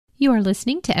You are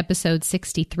listening to episode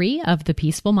 63 of the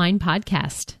Peaceful Mind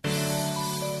Podcast.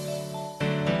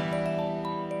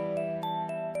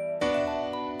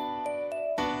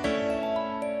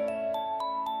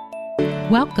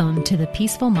 Welcome to the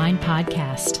Peaceful Mind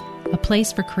Podcast, a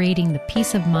place for creating the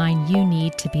peace of mind you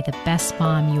need to be the best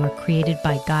mom you were created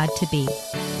by God to be.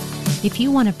 If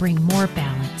you want to bring more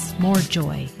balance, more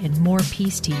joy, and more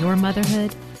peace to your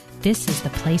motherhood, this is the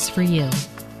place for you.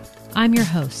 I'm your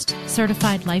host,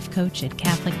 certified life coach and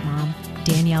Catholic mom,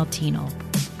 Danielle Tino.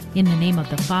 In the name of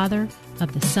the Father,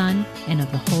 of the Son, and of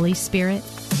the Holy Spirit,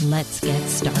 let's get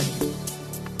started.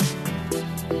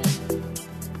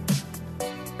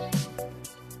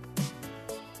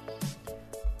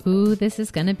 Ooh, this is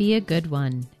going to be a good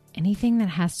one. Anything that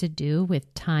has to do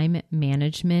with time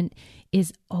management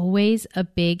is always a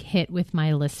big hit with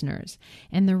my listeners.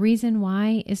 And the reason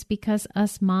why is because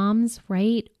us moms,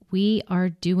 right? We are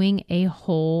doing a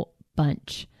whole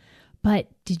bunch. But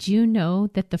did you know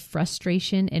that the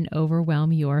frustration and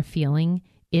overwhelm you're feeling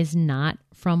is not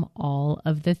from all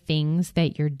of the things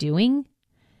that you're doing?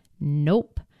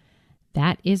 Nope.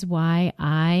 That is why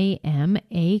I am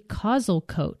a causal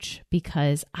coach,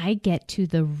 because I get to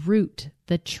the root,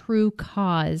 the true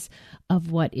cause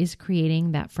of what is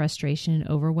creating that frustration and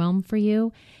overwhelm for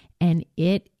you. And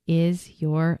it is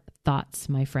your thoughts,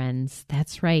 my friends.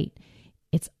 That's right.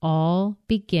 It's all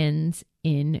begins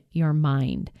in your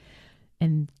mind.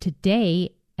 And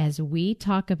today, as we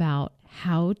talk about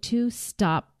how to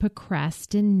stop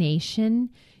procrastination,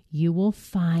 you will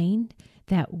find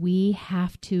that we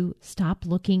have to stop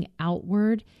looking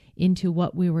outward into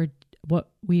what we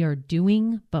are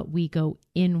doing, but we go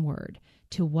inward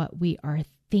to what we are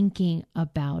thinking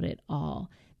about it all.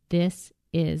 This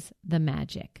is the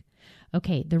magic.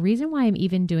 Okay, the reason why I'm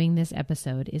even doing this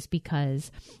episode is because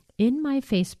in my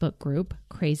Facebook group,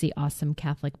 Crazy Awesome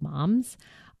Catholic Moms,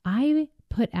 I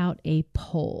put out a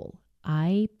poll.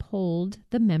 I polled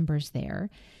the members there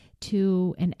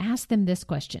and asked them this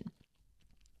question.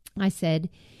 I said,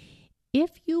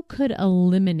 if you could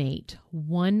eliminate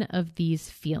one of these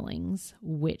feelings,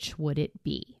 which would it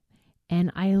be?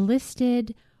 And I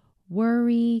listed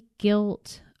worry,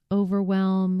 guilt,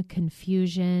 overwhelm,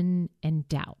 confusion, and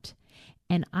doubt.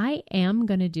 And I am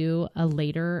going to do a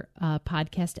later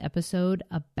podcast episode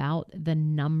about the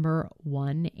number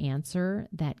one answer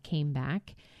that came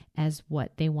back as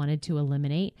what they wanted to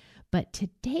eliminate. But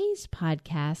today's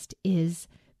podcast is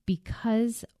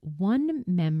because one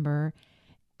member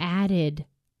added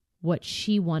what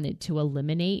she wanted to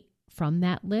eliminate from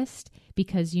that list.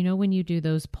 Because, you know, when you do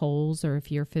those polls, or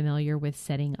if you're familiar with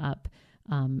setting up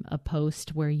a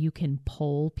post where you can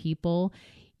poll people,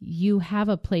 you have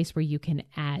a place where you can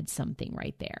add something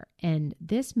right there. And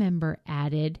this member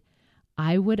added,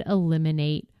 I would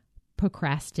eliminate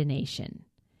procrastination.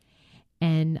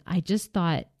 And I just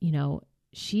thought, you know,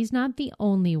 she's not the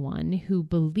only one who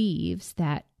believes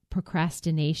that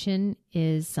procrastination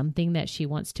is something that she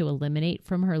wants to eliminate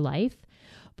from her life.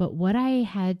 But what I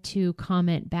had to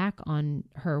comment back on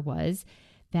her was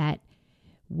that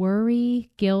worry,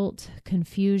 guilt,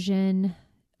 confusion,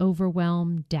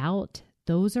 overwhelm, doubt,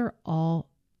 those are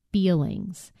all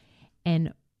feelings.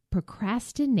 And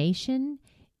procrastination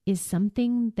is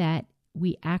something that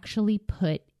we actually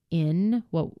put in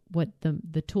what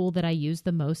the tool that I use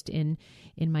the most in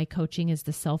my coaching is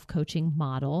the self-coaching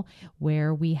model,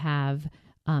 where we have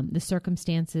the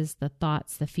circumstances, the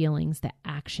thoughts, the feelings, the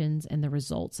actions, and the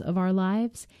results of our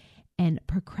lives. And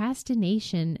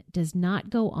procrastination does not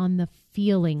go on the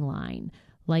feeling line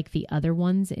like the other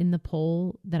ones in the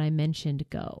poll that I mentioned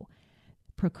go.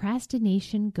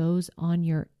 Procrastination goes on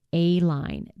your A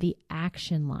line, the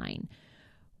action line.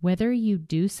 Whether you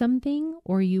do something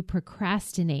or you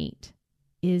procrastinate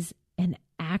is an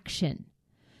action.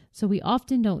 So we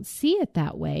often don't see it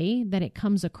that way, that it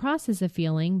comes across as a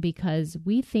feeling, because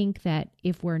we think that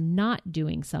if we're not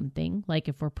doing something, like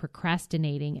if we're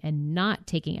procrastinating and not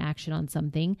taking action on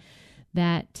something,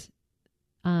 that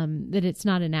it's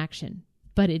not an action,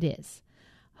 but it is.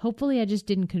 Hopefully I just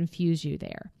didn't confuse you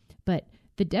there. But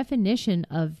the definition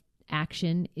of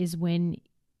action is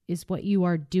what you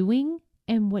are doing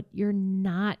and what you're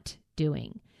not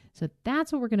doing. So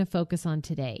that's what we're going to focus on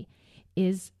today,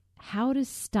 is how to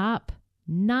stop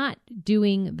not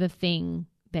doing the thing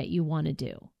that you want to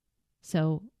do.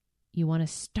 So you want to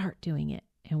start doing it,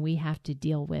 and we have to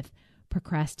deal with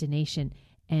procrastination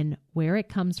and where it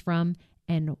comes from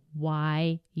and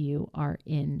why you are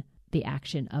in the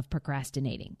action of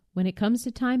procrastinating. When it comes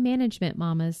to time management,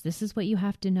 mamas, this is what you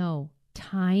have to know.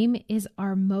 Time is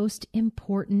our most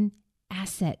important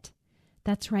asset.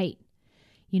 That's right.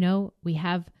 You know,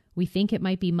 we think it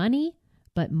might be money,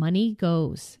 But money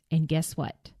goes, and guess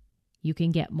what? You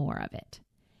can get more of it.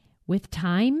 With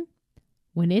time,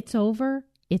 when it's over,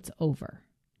 it's over.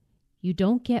 You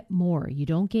don't get more. You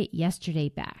don't get yesterday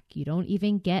back. You don't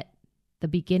even get the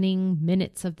beginning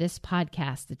minutes of this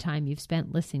podcast, the time you've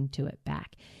spent listening to it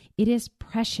back. It is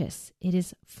precious. It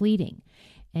is fleeting.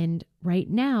 And right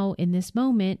now, in this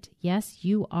moment, yes,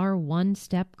 you are one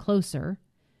step closer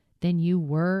than you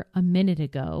were a minute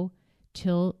ago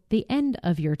till the end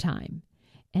of your time.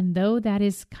 And though that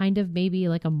is kind of maybe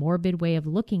like a morbid way of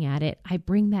looking at it, I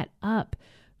bring that up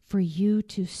for you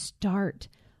to start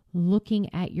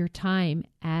looking at your time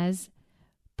as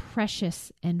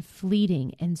precious and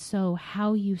fleeting. And so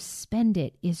how you spend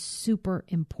it is super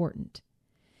important.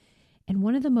 And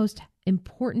one of the most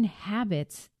important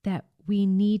habits that we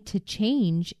need to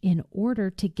change in order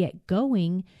to get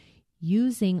going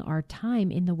using our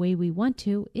time in the way we want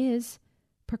to is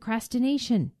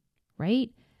procrastination, right?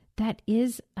 That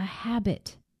is a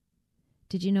habit.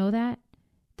 Did you know that?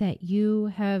 That you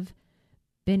have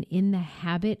been in the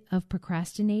habit of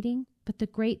procrastinating? But the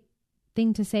great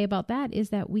thing to say about that is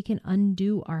that we can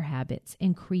undo our habits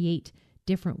and create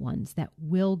different ones that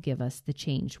will give us the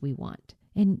change we want.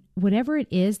 And whatever it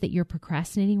is that you're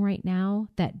procrastinating right now,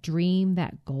 that dream,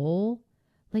 that goal,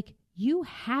 like you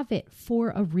have it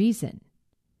for a reason.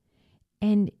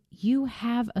 And you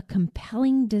have a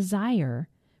compelling desire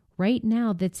right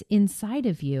now that's inside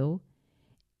of you.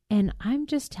 And I'm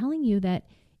just telling you that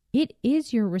it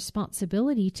is your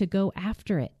responsibility to go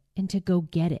after it and to go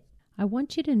get it. I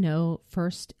want you to know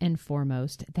first and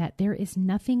foremost that there is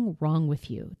nothing wrong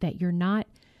with you, that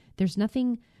there's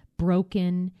nothing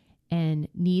broken and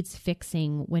needs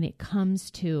fixing when it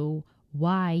comes to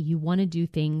why you want to do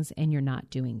things and you're not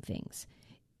doing things.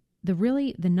 The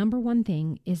number one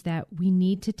thing is that we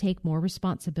need to take more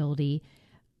responsibility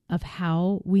of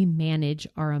how we manage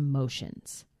our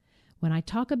emotions. When I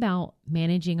talk about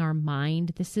managing our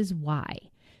mind, this is why.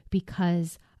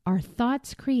 Because our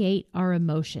thoughts create our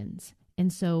emotions.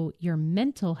 And so your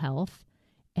mental health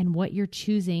and what you're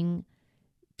choosing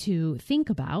to think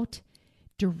about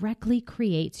directly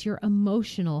creates your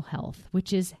emotional health,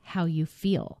 which is how you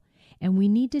feel. And we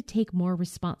need to take more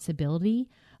responsibility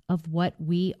of what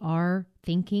we are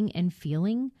thinking and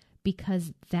feeling,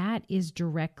 because that is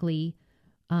directly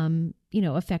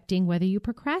affecting whether you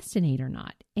procrastinate or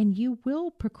not. And you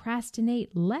will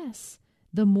procrastinate less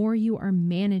the more you are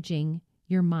managing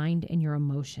your mind and your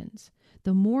emotions.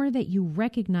 The more that you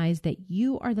recognize that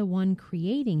you are the one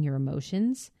creating your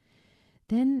emotions,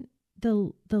 then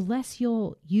the less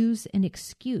you'll use an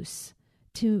excuse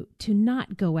to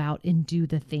not go out and do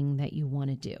the thing that you want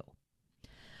to do.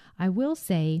 I will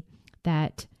say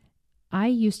that I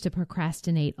used to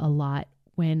procrastinate a lot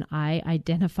when I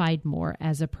identified more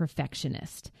as a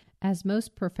perfectionist. As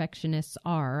most perfectionists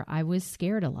are, I was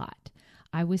scared a lot.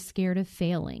 I was scared of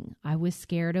failing. I was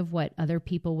scared of what other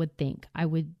people would think. I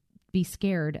would be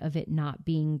scared of it not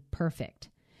being perfect.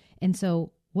 And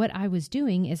so what I was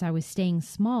doing is I was staying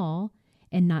small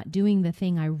and not doing the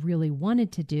thing I really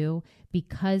wanted to do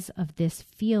because of this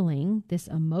feeling, this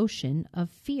emotion of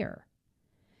fear.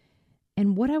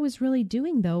 And what I was really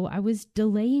doing, though, I was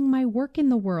delaying my work in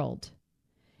the world.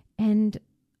 And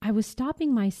I was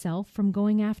stopping myself from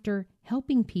going after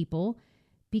helping people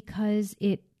because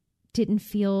it didn't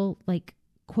feel like,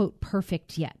 quote,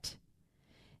 perfect yet.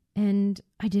 And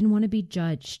I didn't want to be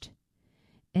judged.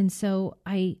 And so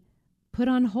I put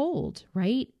on hold,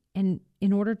 right? And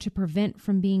in order to prevent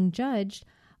from being judged,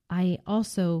 I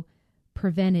also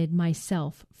prevented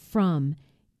myself from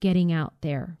getting out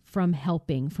there, from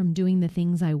helping, from doing the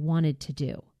things I wanted to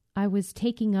do. I was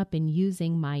taking up and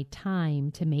using my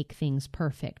time to make things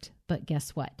perfect. But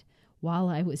guess what? While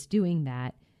I was doing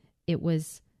that, it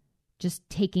was just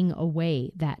taking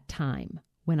away that time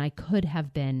when I could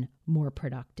have been more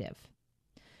productive.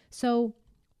 So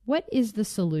what is the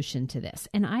solution to this?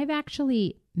 And I've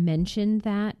actually mentioned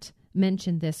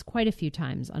this quite a few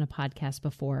times on a podcast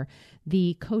before,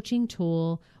 the coaching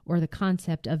tool or the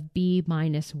concept of B-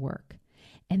 work.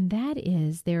 And that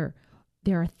is there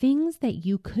are things that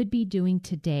you could be doing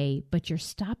today, but you're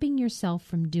stopping yourself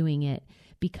from doing it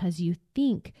because you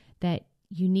think that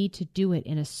you need to do it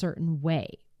in a certain way,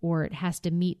 or it has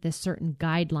to meet this certain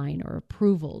guideline or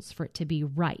approvals for it to be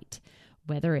right,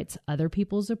 whether it's other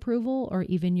people's approval or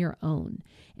even your own.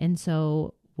 And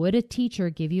so would a teacher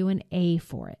give you an A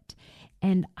for it?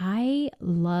 And I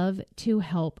love to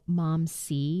help moms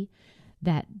see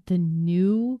that the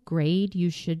new grade you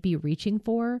should be reaching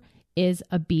for is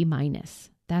a B-.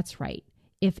 That's right.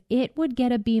 If it would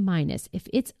get a B-, if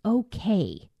it's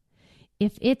okay,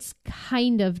 if it's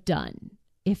kind of done,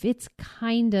 if it's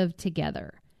kind of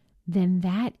together, then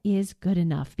that is good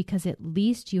enough, because at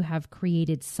least you have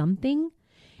created something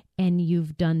and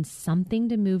you've done something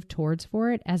to move towards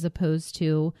for it, as opposed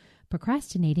to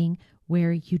procrastinating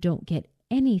where you don't get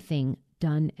anything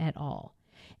done at all.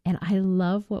 And I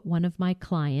love what one of my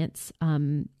clients,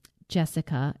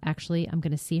 Jessica, actually, I'm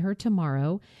going to see her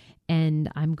tomorrow, and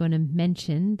I'm going to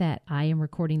mention that I am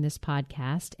recording this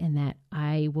podcast and that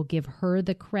I will give her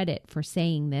the credit for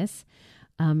saying this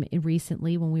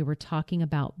recently when we were talking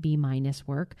about B-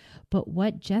 work. But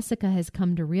what Jessica has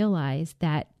come to realize,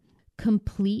 that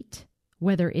complete,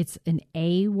 whether it's an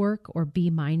A work or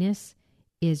B-,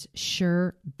 is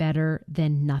sure better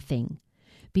than nothing.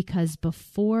 Because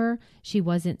before, she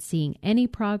wasn't seeing any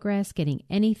progress, getting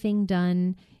anything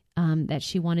done that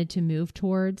she wanted to move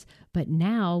towards. But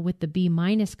now with the B-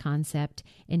 concept,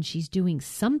 and she's doing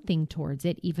something towards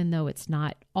it, even though it's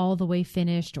not all the way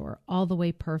finished or all the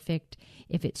way perfect,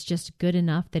 if it's just good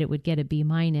enough that it would get a B-,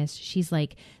 she's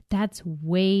like, that's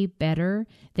way better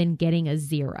than getting a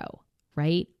 0,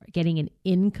 right? Getting an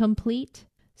incomplete.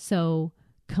 So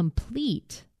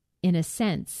complete, in a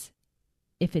sense,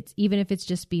 even if it's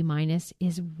just B-,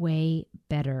 is way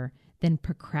better than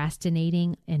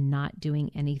procrastinating and not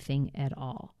doing anything at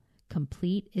all.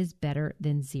 Complete is better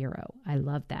than 0. I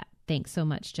love that. Thanks so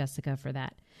much, Jessica, for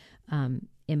that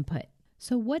input.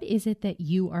 So what is it that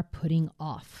you are putting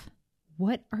off?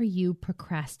 What are you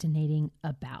procrastinating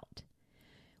about?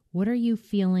 What are you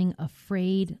feeling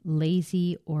afraid,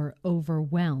 lazy, or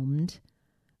overwhelmed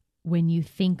when you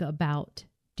think about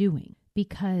doing?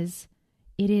 Because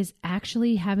it is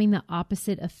actually having the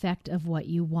opposite effect of what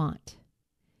you want.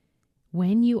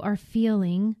 When you are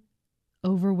feeling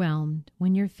overwhelmed,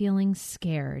 when you're feeling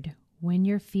scared, when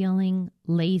you're feeling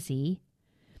lazy,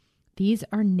 these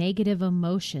are negative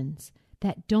emotions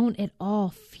that don't at all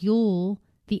fuel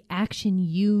the action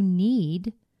you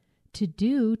need to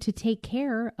do to take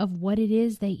care of what it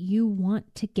is that you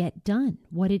want to get done,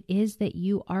 what it is that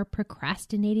you are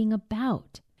procrastinating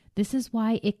about. This is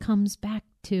why it comes back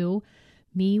to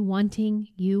me wanting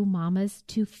you mamas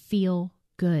to feel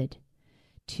good,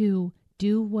 to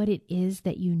do what it is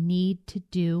that you need to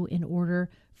do in order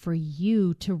for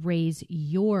you to raise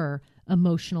your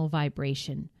emotional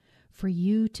vibration, for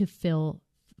you to feel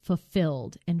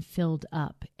fulfilled and filled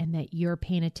up, and that you're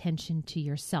paying attention to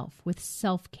yourself with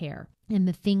self-care and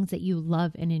the things that you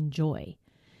love and enjoy,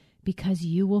 because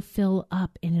you will fill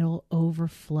up and it'll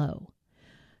overflow.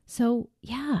 So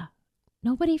yeah,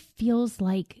 nobody feels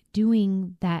like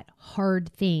doing that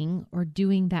hard thing or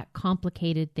doing that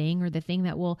complicated thing or the thing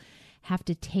that will have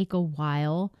to take a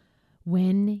while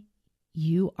when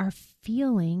you are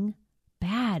feeling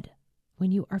bad,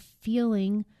 when you are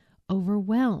feeling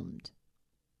overwhelmed,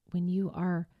 when you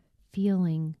are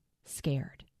feeling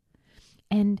scared.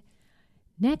 And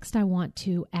next, I want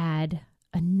to add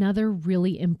another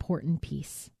really important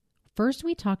piece. First,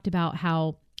 we talked about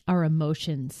how our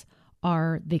emotions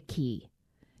are the key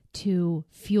to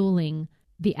fueling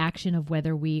the action of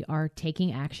whether we are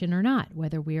taking action or not,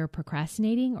 whether we are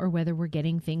procrastinating or whether we're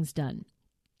getting things done.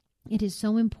 It is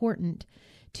so important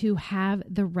to have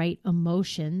the right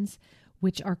emotions,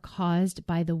 which are caused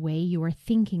by the way you are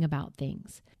thinking about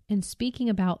things. And speaking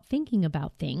about thinking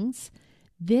about things,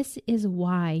 this is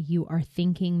why you are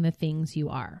thinking the things you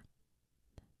are.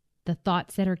 The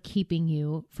thoughts that are keeping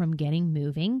you from getting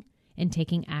moving and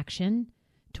taking action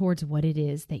towards what it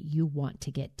is that you want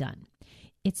to get done.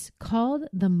 It's called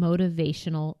the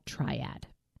motivational triad.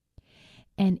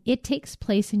 And it takes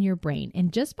place in your brain.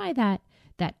 And just by that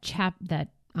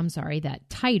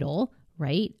title,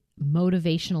 right?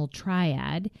 Motivational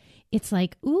triad, it's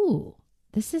like, ooh,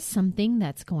 this is something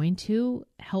that's going to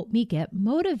help me get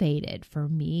motivated for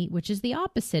me, which is the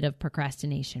opposite of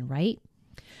procrastination, right?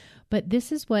 But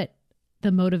this is what the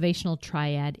motivational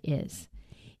triad is.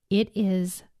 It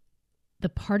is the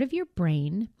part of your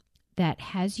brain that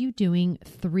has you doing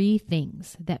 3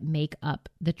 things that make up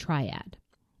the triad.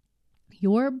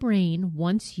 Your brain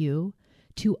wants you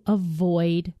to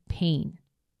avoid pain.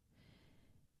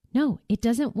 No, it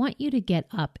doesn't want you to get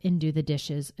up and do the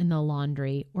dishes and the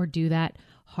laundry or do that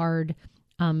hard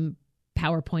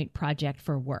PowerPoint project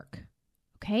for work.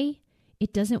 Okay?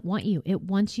 It doesn't want you. It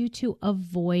wants you to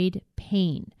avoid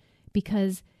pain,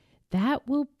 because that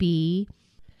will be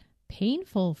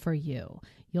painful for you.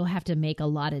 You'll have to make a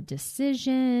lot of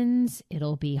decisions.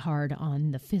 It'll be hard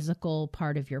on the physical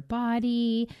part of your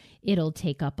body. It'll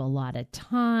take up a lot of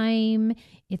time.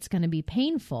 It's going to be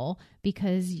painful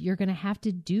because you're going to have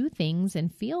to do things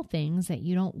and feel things that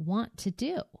you don't want to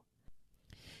do.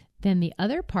 Then the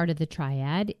other part of the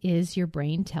triad is your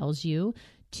brain tells you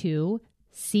to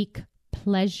seek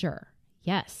pleasure.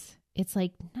 Yes, it's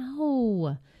like,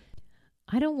 no,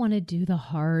 I don't want to do the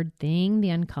hard thing, the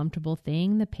uncomfortable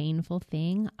thing, the painful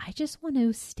thing. I just want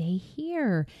to stay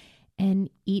here and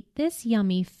eat this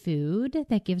yummy food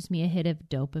that gives me a hit of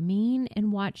dopamine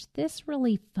and watch this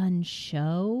really fun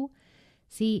show.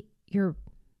 See, your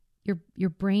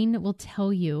brain will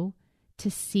tell you to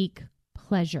seek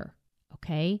pleasure,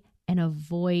 okay, and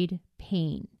avoid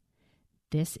pain.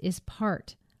 This is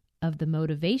part of the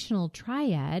motivational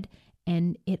triad,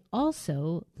 and it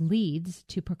also leads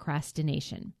to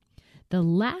procrastination. The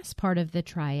last part of the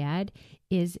triad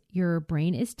is your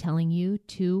brain is telling you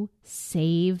to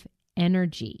save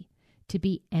energy, to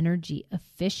be energy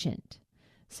efficient.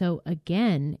 So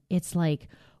again, it's like,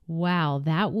 wow,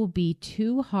 that will be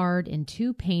too hard and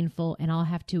too painful, and I'll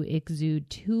have to exude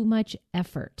too much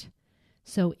effort.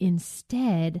 So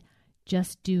instead,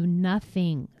 just do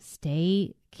nothing.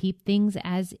 Keep things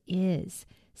as is.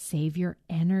 Save your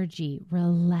energy.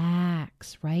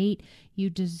 Relax, right? You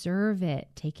deserve it.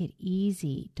 Take it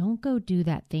easy. Don't go do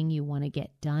that thing you want to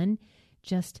get done.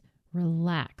 Just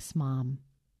relax, Mom.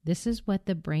 This is what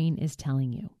the brain is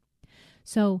telling you.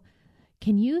 So,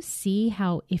 can you see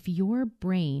how if your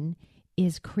brain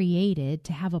is created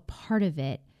to have a part of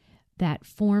it that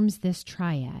forms this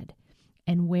triad,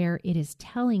 and where it is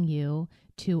telling you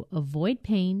to avoid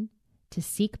pain, to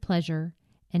seek pleasure,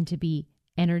 and to be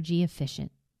energy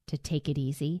efficient, to take it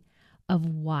easy, of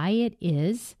why it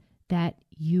is that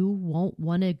you won't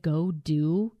want to go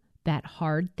do that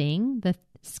hard thing, the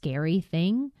scary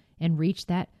thing, and reach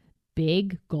that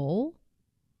big goal?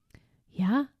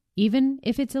 Yeah, even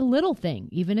if it's a little thing,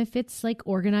 even if it's like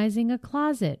organizing a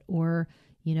closet or,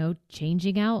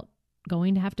 changing out,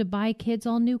 going to have to buy kids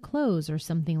all new clothes or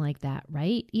something like that,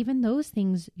 right? Even those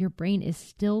things, your brain is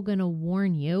still going to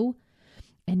warn you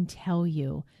and tell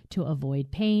you to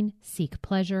avoid pain, seek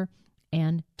pleasure,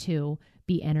 and to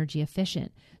be energy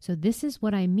efficient. So this is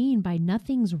what I mean by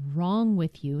nothing's wrong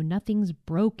with you, nothing's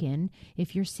broken.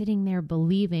 If you're sitting there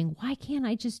believing, why can't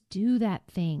I just do that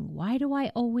thing? Why do I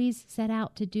always set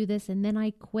out to do this and then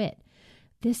I quit?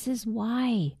 This is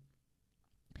why.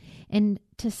 And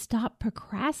to stop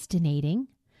procrastinating,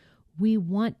 we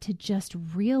want to just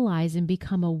realize and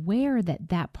become aware that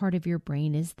that part of your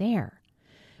brain is there.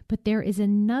 But there is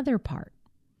another part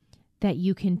that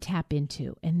you can tap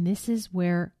into, and this is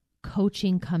where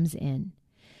coaching comes in,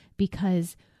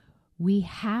 because we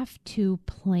have to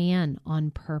plan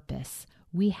on purpose.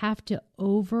 We have to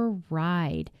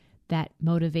override that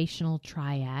motivational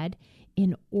triad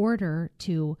in order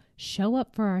to show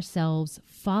up for ourselves,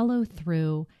 follow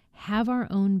through, have our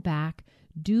own back,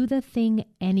 do the thing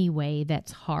anyway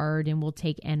that's hard and will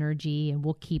take energy and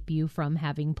will keep you from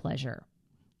having pleasure.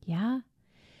 Yeah?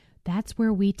 That's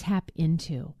where we tap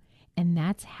into. And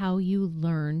that's how you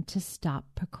learn to stop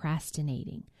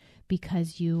procrastinating,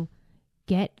 because you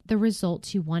get the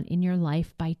results you want in your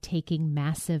life by taking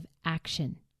massive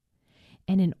action.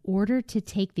 And in order to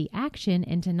take the action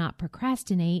and to not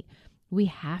procrastinate, we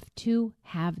have to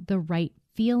have the right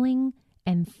feeling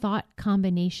and thought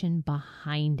combination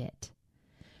behind it.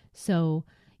 So,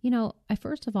 I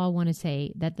first of all want to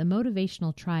say that the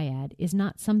motivational triad is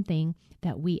not something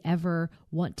that we ever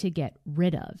want to get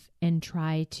rid of and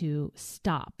try to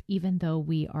stop, even though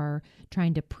we are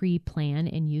trying to pre-plan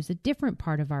and use a different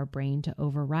part of our brain to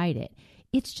override it.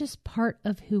 It's just part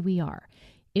of who we are.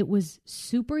 It was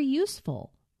super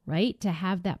useful, right, to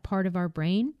have that part of our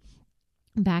brain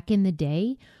back in the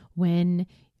day when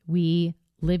we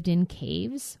lived in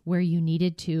caves where you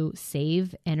needed to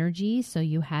save energy, so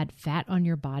you had fat on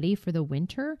your body for the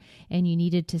winter, and you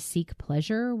needed to seek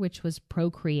pleasure, which was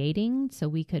procreating so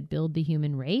we could build the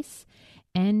human race,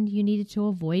 and you needed to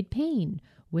avoid pain,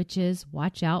 which is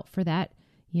watch out for that,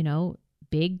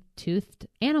 big toothed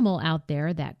animal out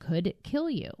there that could kill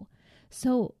you.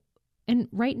 So, and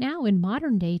right now in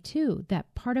modern day too,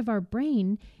 that part of our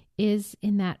brain is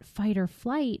in that fight or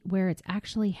flight where it's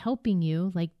actually helping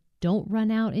you, like, don't run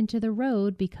out into the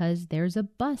road because there's a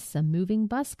moving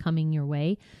bus coming your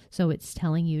way. So it's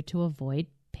telling you to avoid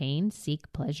pain,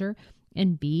 seek pleasure,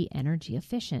 and be energy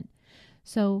efficient.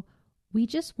 So we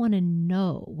just want to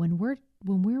know when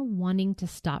we're wanting to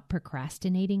stop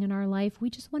procrastinating in our life, we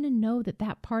just want to know that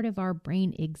that part of our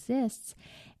brain exists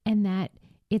and that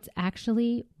it's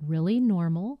actually really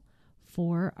normal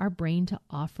for our brain to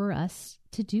offer us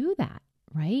to do that.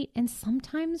 Right? And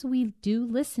sometimes we do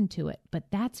listen to it, but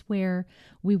that's where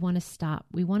we want to stop.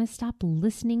 We want to stop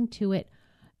listening to it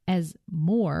as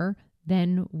more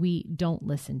than we don't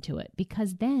listen to it,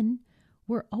 because then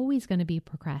we're always going to be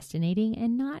procrastinating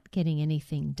and not getting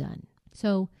anything done.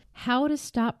 So how to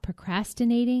stop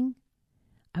procrastinating?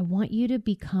 I want you to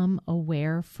become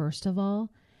aware, first of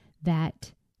all,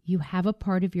 that you have a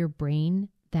part of your brain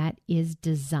that is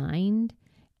designed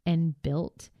and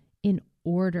built in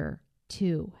order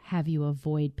to have you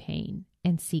avoid pain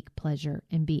and seek pleasure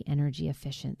and be energy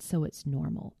efficient. So it's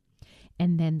normal.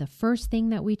 And then the first thing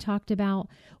that we talked about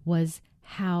was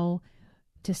how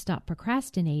to stop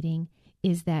procrastinating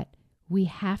is that we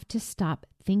have to stop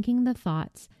thinking the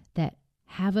thoughts that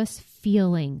have us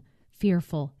feeling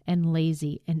fearful and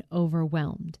lazy and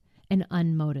overwhelmed and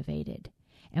unmotivated.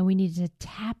 And we need to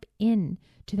tap in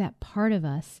to that part of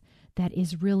us that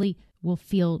is really will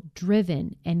feel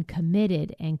driven and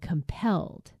committed and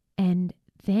compelled. And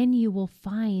then you will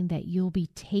find that you'll be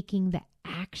taking the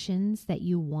actions that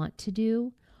you want to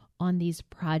do on these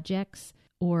projects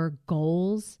or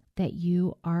goals that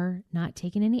you are not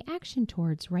taking any action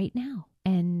towards right now.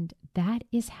 And that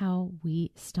is how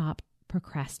we stop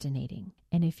procrastinating.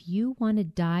 And if you want to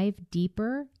dive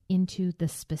deeper into the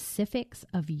specifics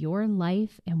of your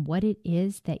life and what it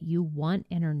is that you want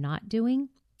and are not doing,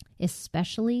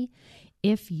 especially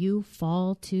if you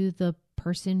fall to the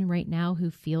person right now who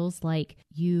feels like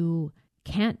you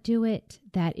can't do it,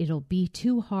 that it'll be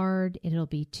too hard, it'll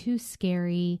be too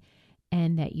scary,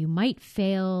 and that you might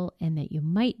fail and that you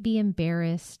might be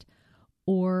embarrassed,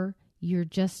 or you're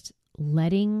just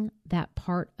letting that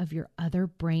part of your other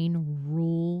brain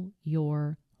rule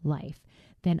your life,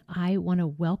 then I want to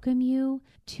welcome you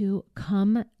to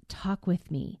come talk with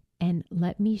me and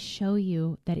let me show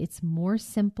you that it's more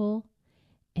simple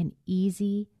and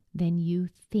easy than you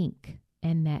think,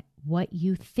 and that what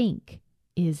you think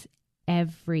is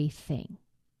everything.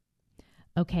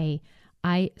 Okay,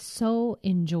 I so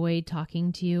enjoyed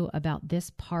talking to you about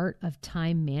this part of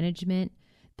time management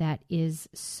that is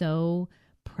so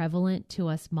prevalent to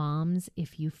us moms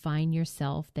if you find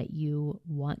yourself that you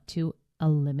want to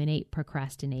eliminate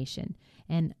procrastination.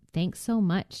 And thanks so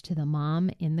much to the mom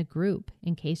in the group,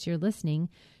 in case you're listening,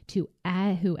 who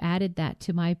added that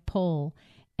to my poll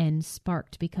and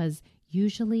sparked, because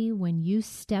usually when you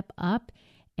step up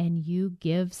and you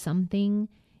give something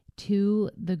to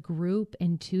the group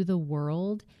and to the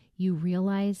world, you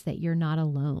realize that you're not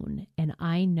alone. And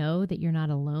I know that you're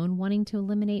not alone wanting to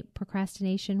eliminate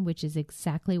procrastination, which is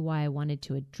exactly why I wanted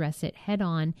to address it head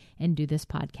on and do this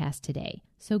podcast today.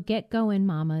 So get going,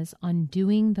 mamas, on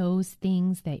doing those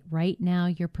things that right now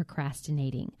you're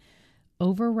procrastinating.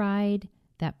 Override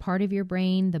that part of your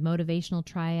brain, the motivational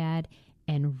triad,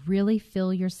 and really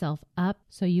fill yourself up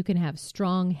so you can have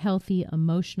strong, healthy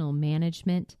emotional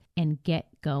management and get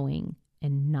going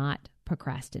and not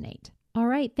procrastinate. All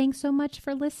right, thanks so much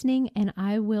for listening, and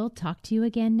I will talk to you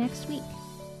again next week.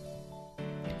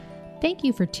 Thank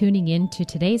you for tuning in to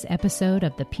today's episode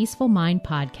of the Peaceful Mind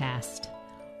Podcast.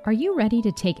 Are you ready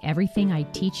to take everything I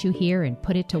teach you here and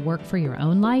put it to work for your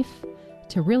own life?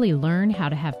 To really learn how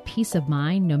to have peace of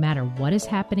mind no matter what is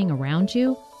happening around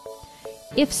you?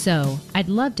 If so, I'd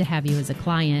love to have you as a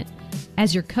client.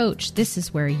 As your coach, this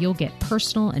is where you'll get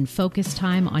personal and focused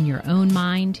time on your own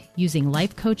mind using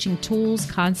life coaching tools,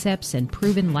 concepts, and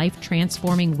proven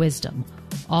life-transforming wisdom,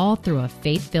 all through a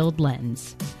faith-filled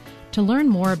lens. To learn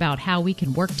more about how we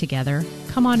can work together,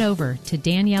 come on over to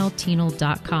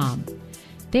danielleteenel.com.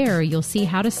 There, you'll see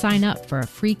how to sign up for a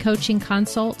free coaching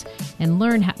consult and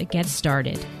learn how to get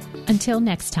started. Until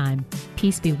next time,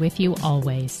 peace be with you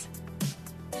always.